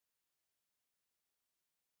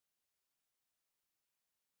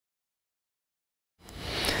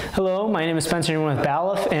Hello, my name is Spencer Newman with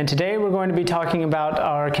Balluff, and today we're going to be talking about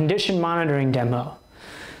our condition monitoring demo.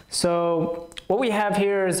 So what we have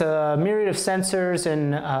here is a myriad of sensors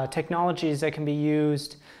and technologies that can be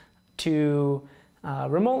used to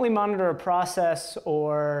remotely monitor a process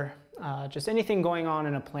or just anything going on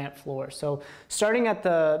in a plant floor. So starting at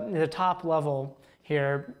the top level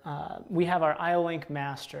here, we have our IOLink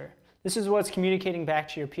master. This is what's communicating back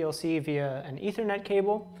to your PLC via an Ethernet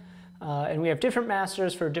cable. And we have different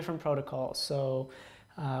masters for different protocols. So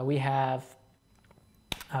we have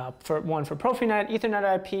one for Profinet,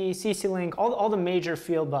 Ethernet IP, CC-Link, all the major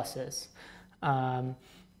field buses.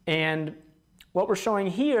 And what we're showing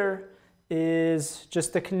here is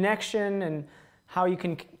just the connection and how you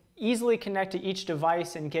can easily connect to each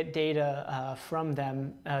device and get data from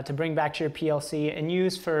them to bring back to your PLC and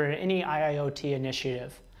use for any IIoT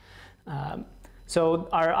initiative. So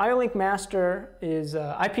our IOLink master is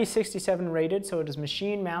IP67 rated, so it is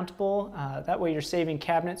machine mountable. That way you're saving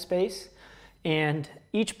cabinet space. And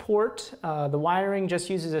each port, the wiring just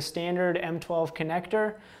uses a standard M12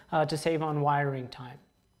 connector to save on wiring time.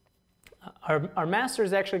 Our master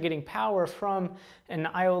is actually getting power from an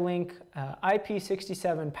IOLink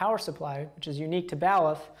IP67 power supply, which is unique to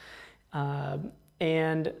Balluff.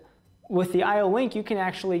 And with the IOLink, you can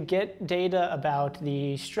actually get data about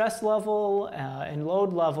the stress level and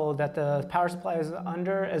load level that the power supply is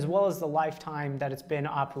under, as well as the lifetime that it's been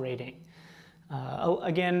operating.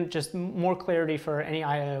 Again, just more clarity for any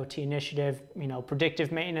IoT initiative,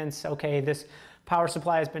 predictive maintenance. Okay, this power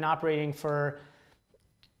supply has been operating for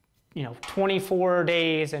 24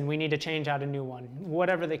 days and we need to change out a new one,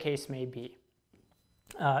 whatever the case may be.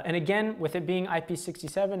 And again, with it being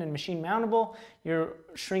IP67 and machine mountable, you're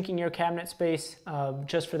shrinking your cabinet space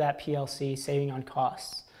just for that PLC, saving on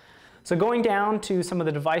costs. So going down to some of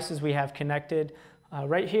the devices we have connected,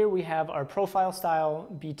 right here we have our profile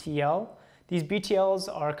style BTL. These BTLs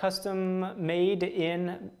are custom made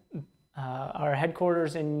in our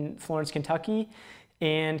headquarters in Florence, Kentucky,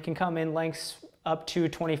 and can come in lengths up to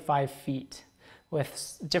 25 feet.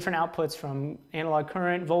 With different outputs from analog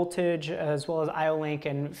current, voltage, as well as IOLink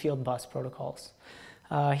and field bus protocols.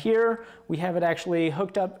 Here we have it actually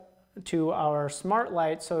hooked up to our smart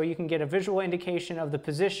light, so you can get a visual indication of the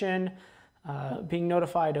position, being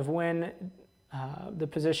notified of when the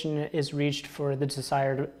position is reached for the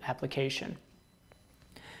desired application.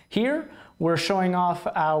 Here we're showing off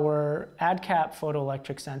our Adcap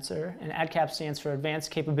photoelectric sensor, and Adcap stands for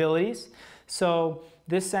Advanced Capabilities. So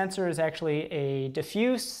this sensor is actually a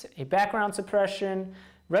diffuse, a background suppression,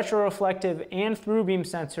 retroreflective, and through beam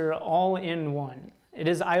sensor all in one. It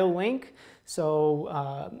is IOLink,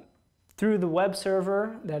 so through the web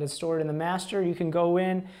server that is stored in the master, you can go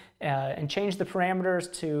in and change the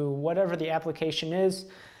parameters to whatever the application is.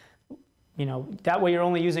 That way you're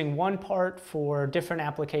only using one part for different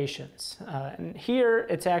applications. And here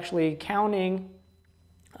it's actually counting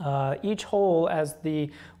each hole as the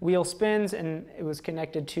wheel spins, and it was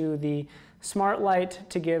connected to the smart light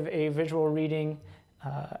to give a visual reading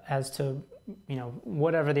as to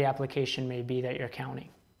whatever the application may be that you're counting.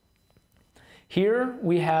 Here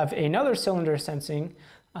we have another cylinder sensing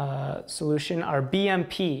solution, our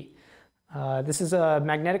BMP. This is a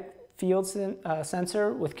magnetic field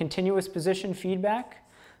sensor with continuous position feedback.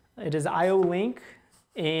 It is IOLink,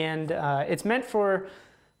 and it's meant for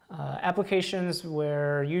applications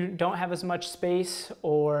where you don't have as much space,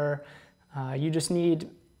 or you just need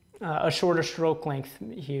a shorter stroke length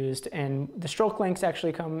used. And the stroke lengths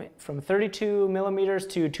actually come from 32 millimeters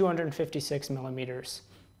to 256 millimeters.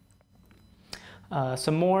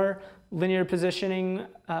 Some more linear positioning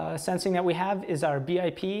sensing that we have is our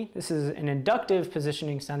BIP. This is an inductive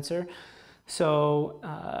positioning sensor.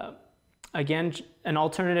 So again, an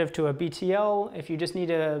alternative to a BTL. If you just need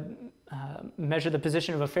to measure the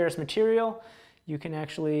position of a ferrous material, you can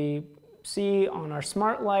actually see on our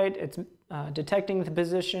smart light, it's detecting the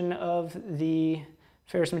position of the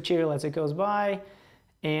ferrous material as it goes by,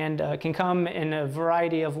 and can come in a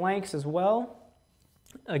variety of lengths as well.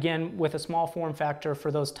 Again, with a small form factor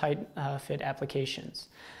for those tight fit applications.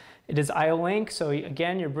 It is IOLink, so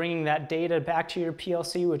again, you're bringing that data back to your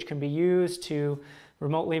PLC, which can be used to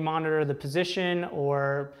remotely monitor the position,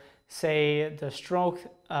 or say the stroke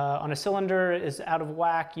on a cylinder is out of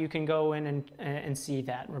whack, you can go in and see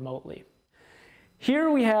that remotely. Here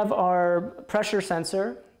we have our pressure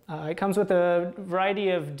sensor. It comes with a variety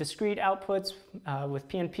of discrete outputs with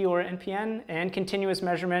PNP or NPN, and continuous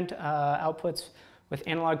measurement outputs with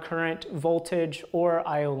analog current, voltage, or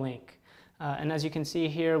IOLink. And as you can see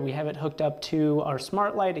here, we have it hooked up to our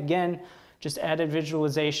smart light, again, just added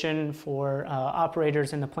visualization for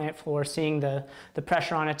operators in the plant floor seeing the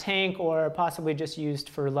pressure on a tank, or possibly just used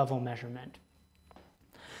for level measurement.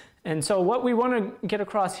 And so what we want to get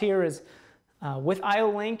across here is with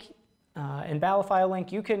IOLink and Balluff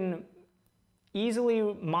IOLink, you can easily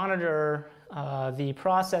monitor the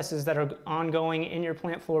processes that are ongoing in your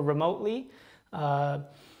plant floor remotely.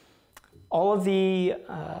 All of the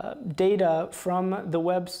data from the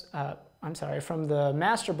from the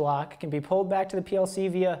master block can be pulled back to the PLC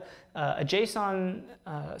via a JSON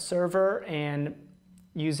server, and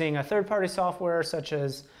using a third-party software such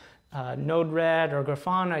as Node-RED or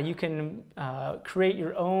Grafana, you can create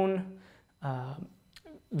your own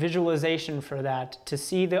visualization for that to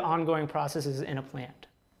see the ongoing processes in a plant.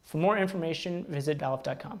 For more information, visit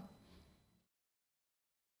balluff.com.